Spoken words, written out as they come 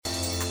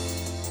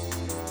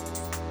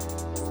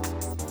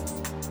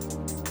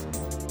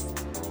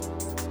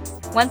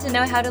Want to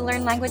know how to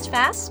learn language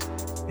fast?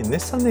 In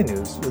this Sunday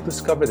News, you'll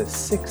discover the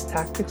 6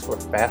 tactics for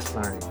fast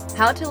learning.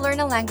 How to learn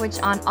a language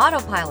on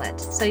autopilot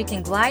so you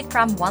can glide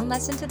from one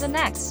lesson to the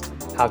next.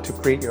 How to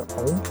create your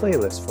own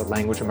playlist for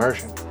language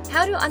immersion.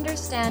 How to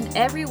understand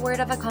every word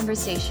of a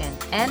conversation,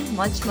 and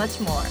much, much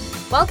more.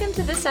 Welcome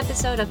to this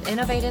episode of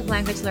Innovative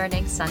Language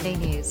Learning Sunday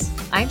News.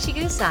 I'm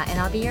Chigusa and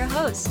I'll be your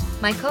host.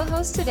 My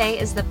co-host today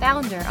is the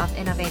founder of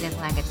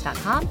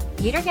InnovativeLanguage.com,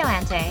 Peter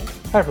Galante.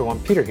 Hi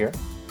everyone, Peter here.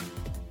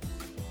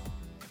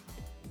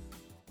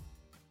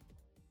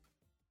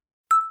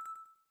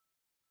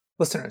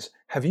 Listeners,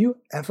 have you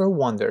ever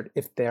wondered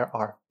if there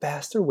are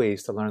faster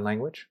ways to learn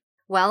language?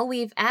 Well,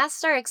 we've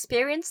asked our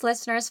experienced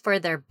listeners for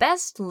their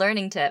best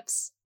learning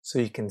tips. So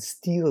you can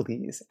steal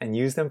these and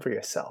use them for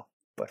yourself.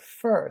 But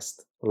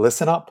first,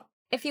 listen up.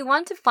 If you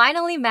want to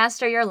finally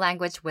master your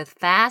language with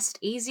fast,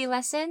 easy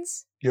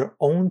lessons, your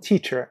own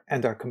teacher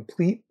and our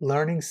complete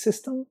learning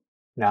system,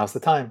 now's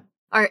the time.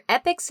 Our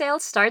epic sale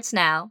starts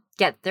now.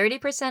 Get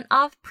 30%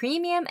 off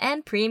Premium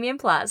and Premium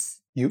Plus.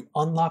 You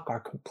unlock our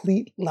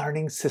complete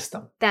learning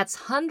system. That's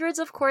hundreds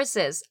of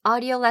courses,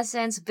 audio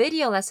lessons,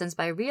 video lessons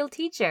by real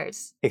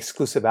teachers.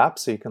 Exclusive apps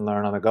so you can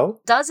learn on the go.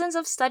 Dozens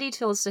of study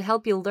tools to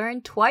help you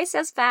learn twice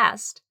as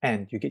fast.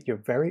 And you get your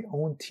very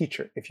own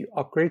teacher if you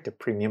upgrade to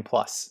Premium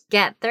Plus.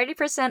 Get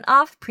 30%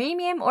 off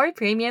Premium or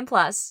Premium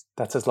Plus.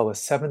 That's as low as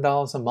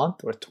 $7 a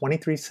month or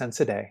 23 cents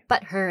a day.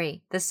 But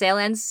hurry, the sale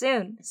ends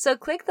soon. So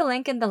click the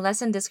link in the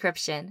lesson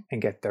description.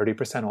 And get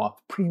 30% off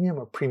Premium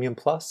or Premium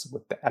Plus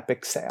with the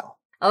epic sale.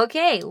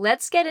 Okay,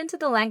 let's get into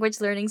the language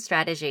learning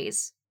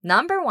strategies.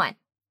 Number 1,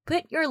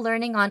 put your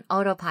learning on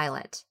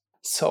autopilot.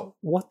 So,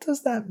 what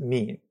does that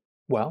mean?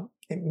 Well,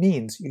 it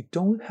means you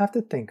don't have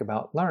to think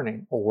about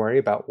learning or worry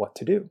about what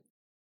to do.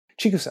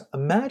 Chigusa,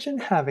 imagine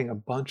having a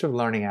bunch of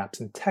learning apps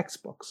and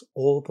textbooks,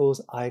 all those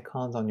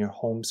icons on your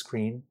home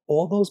screen,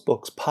 all those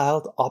books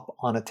piled up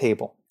on a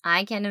table.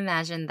 I can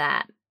imagine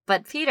that.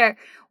 But Peter,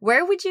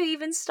 where would you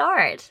even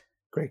start?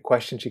 Great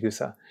question,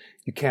 Chigusa.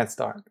 You can't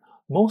start.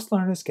 Most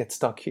learners get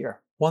stuck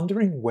here,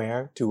 wondering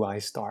where do I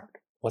start?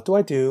 What do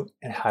I do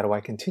and how do I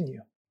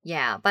continue?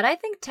 Yeah, but I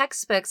think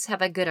textbooks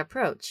have a good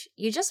approach.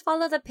 You just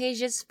follow the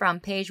pages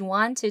from page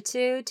 1 to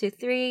 2 to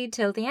 3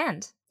 till the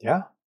end.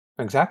 Yeah,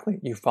 exactly.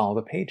 You follow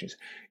the pages.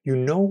 You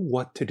know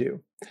what to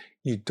do.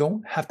 You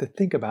don't have to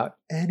think about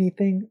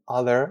anything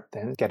other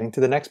than getting to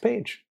the next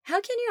page.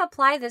 How can you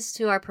apply this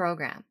to our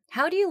program?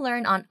 How do you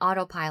learn on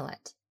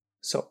autopilot?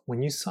 So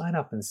when you sign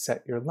up and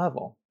set your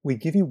level, we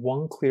give you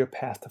one clear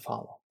path to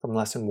follow, from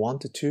lesson 1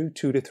 to 2,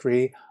 2 to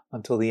 3,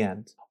 until the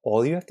end.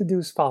 All you have to do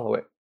is follow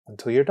it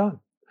until you're done.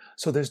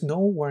 So there's no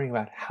worrying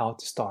about how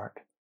to start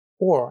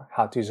or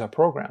how to use our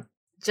program.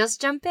 Just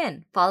jump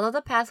in, follow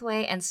the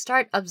pathway, and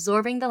start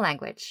absorbing the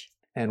language.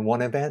 And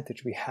one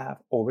advantage we have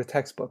over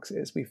textbooks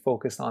is we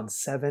focus on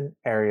 7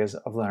 areas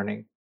of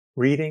learning: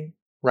 reading,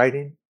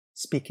 writing,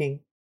 speaking,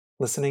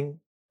 listening,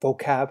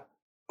 vocab,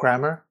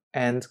 grammar,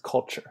 and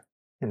culture,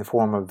 in the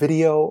form of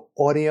video,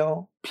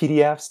 audio,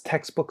 PDFs,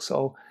 textbooks,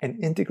 so an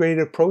integrated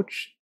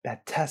approach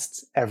that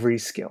tests every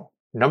skill.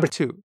 Number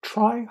 2,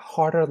 try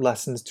harder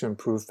lessons to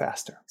improve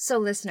faster. So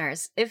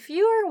listeners, if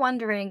you are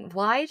wondering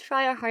why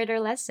try a harder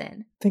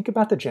lesson, think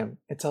about the gym.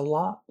 It's a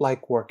lot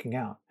like working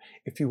out.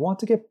 If you want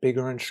to get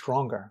bigger and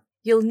stronger,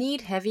 you'll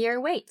need heavier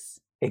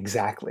weights.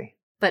 Exactly.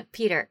 But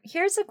Peter,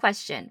 here's a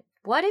question.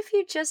 What if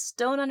you just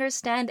don't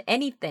understand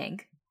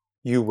anything?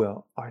 You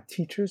will. Our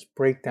teachers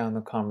break down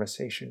the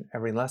conversation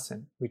every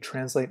lesson. We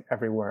translate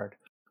every word.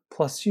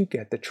 Plus you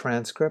get the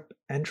transcript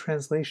and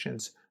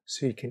translations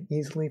so you can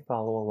easily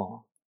follow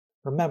along.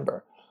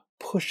 Remember,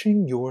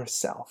 pushing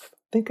yourself.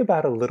 Think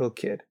about a little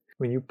kid.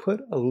 When you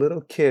put a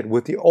little kid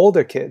with the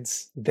older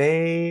kids,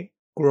 they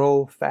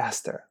grow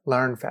faster,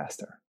 learn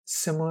faster.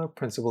 Similar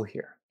principle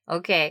here.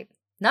 Okay.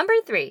 Number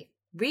 3,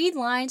 read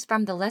lines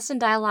from the lesson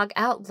dialogue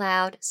out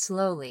loud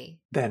slowly.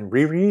 Then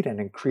reread and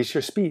increase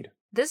your speed.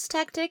 This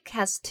tactic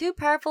has 2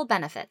 powerful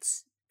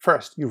benefits.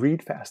 First, you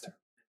read faster.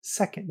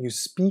 Second, you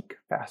speak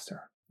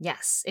faster.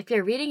 Yes, if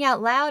you're reading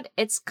out loud,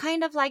 it's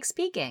kind of like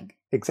speaking.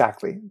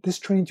 Exactly. This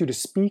trains you to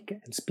speak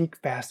and speak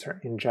faster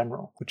in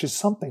general, which is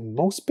something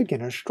most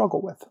beginners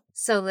struggle with.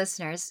 So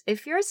listeners,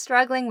 if you're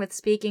struggling with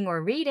speaking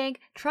or reading,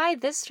 try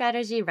this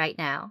strategy right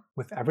now.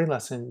 With every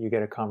lesson, you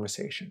get a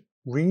conversation.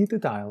 Read the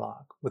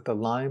dialogue with the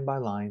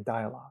line-by-line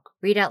dialogue.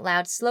 Read out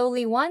loud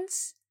slowly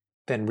once.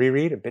 Then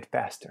reread a bit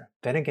faster.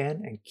 Then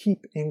again, and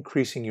keep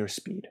increasing your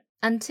speed.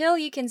 Until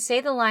you can say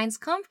the lines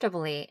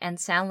comfortably and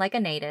sound like a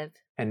native.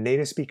 And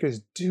native speakers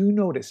do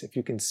notice if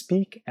you can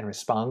speak and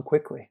respond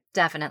quickly.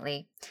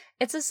 Definitely.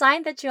 It's a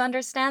sign that you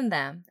understand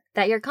them,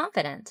 that you're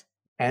confident.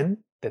 And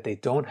that they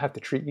don't have to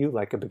treat you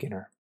like a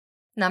beginner.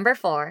 Number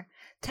 4,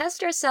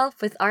 test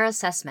yourself with our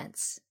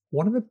assessments.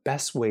 One of the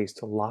best ways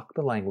to lock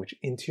the language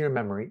into your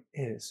memory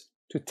is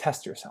to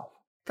test yourself.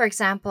 For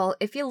example,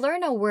 if you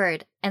learn a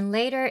word and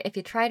later if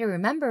you try to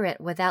remember it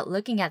without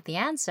looking at the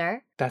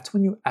answer, that's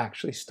when you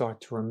actually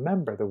start to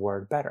remember the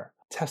word better.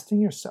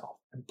 Testing yourself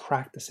and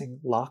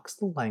practicing locks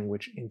the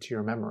language into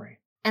your memory.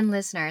 And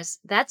listeners,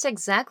 that's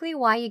exactly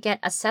why you get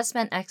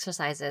assessment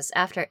exercises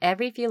after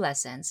every few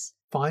lessons.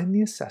 Find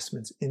the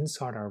assessments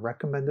inside our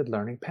recommended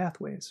learning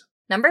pathways.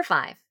 Number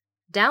 5.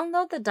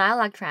 Download the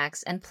dialogue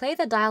tracks and play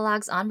the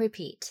dialogues on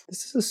repeat.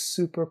 This is a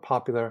super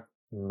popular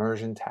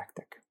immersion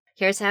tactic.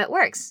 Here's how it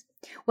works.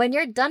 When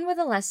you're done with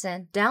a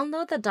lesson,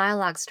 download the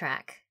dialogues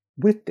track.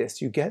 With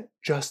this, you get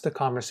just the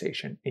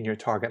conversation in your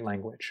target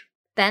language.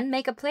 Then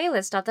make a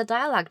playlist of the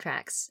dialogue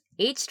tracks.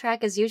 Each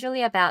track is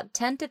usually about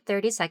 10 to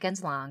 30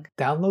 seconds long.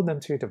 Download them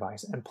to your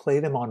device and play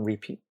them on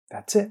repeat.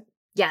 That's it.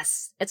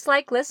 Yes, it's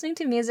like listening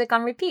to music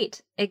on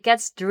repeat. It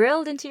gets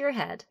drilled into your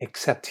head.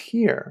 Except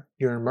here,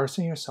 you're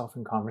immersing yourself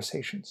in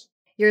conversations.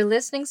 Your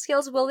listening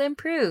skills will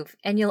improve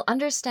and you'll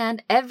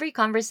understand every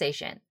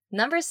conversation.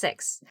 Number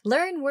 6.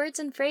 Learn words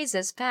and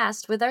phrases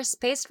fast with our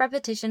spaced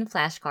repetition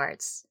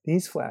flashcards.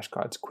 These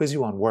flashcards quiz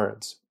you on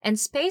words. And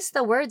space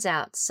the words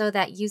out so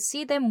that you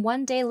see them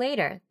 1 day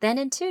later, then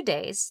in 2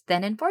 days,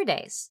 then in 4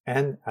 days.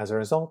 And as a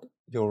result,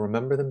 you'll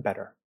remember them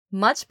better.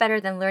 Much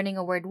better than learning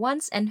a word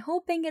once and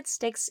hoping it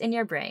sticks in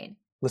your brain.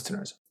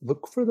 Listeners,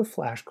 look for the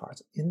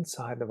flashcards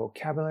inside the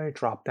vocabulary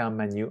drop-down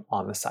menu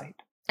on the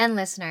site. And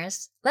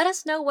listeners, let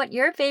us know what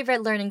your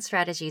favorite learning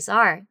strategies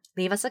are.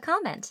 Leave us a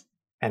comment.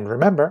 And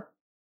remember,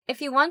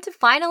 if you want to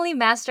finally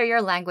master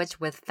your language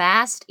with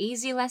fast,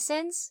 easy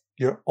lessons,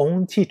 your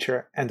own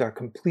teacher and our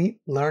complete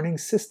learning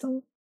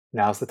system,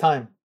 now's the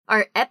time.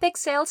 Our epic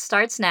sale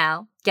starts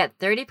now. Get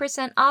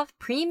 30% off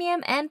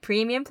Premium and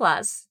Premium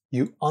Plus.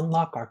 You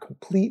unlock our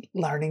complete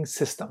learning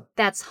system.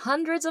 That's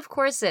hundreds of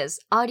courses,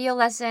 audio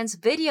lessons,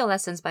 video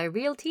lessons by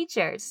real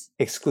teachers.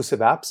 Exclusive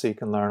apps so you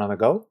can learn on the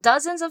go.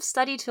 Dozens of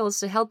study tools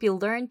to help you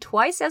learn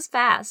twice as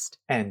fast.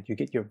 And you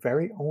get your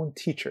very own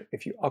teacher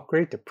if you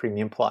upgrade to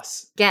Premium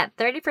Plus. Get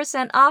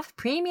 30% off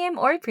Premium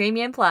or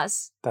Premium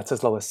Plus. That's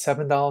as low as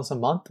 $7 a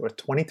month or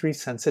 23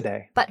 cents a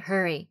day. But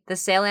hurry, the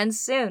sale ends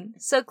soon.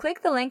 So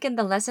click the link in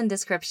the lesson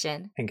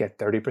description. And get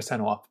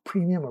 30% off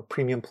Premium or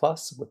Premium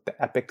Plus with the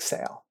epic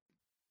sale.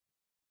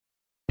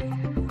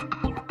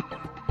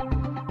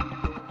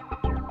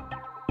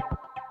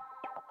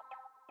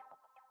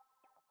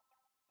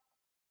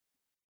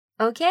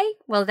 Okay,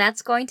 well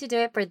that's going to do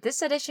it for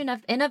this edition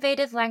of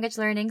Innovative Language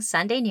Learning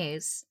Sunday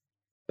News.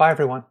 Bye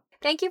everyone.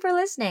 Thank you for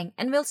listening,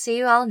 and we'll see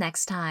you all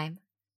next time.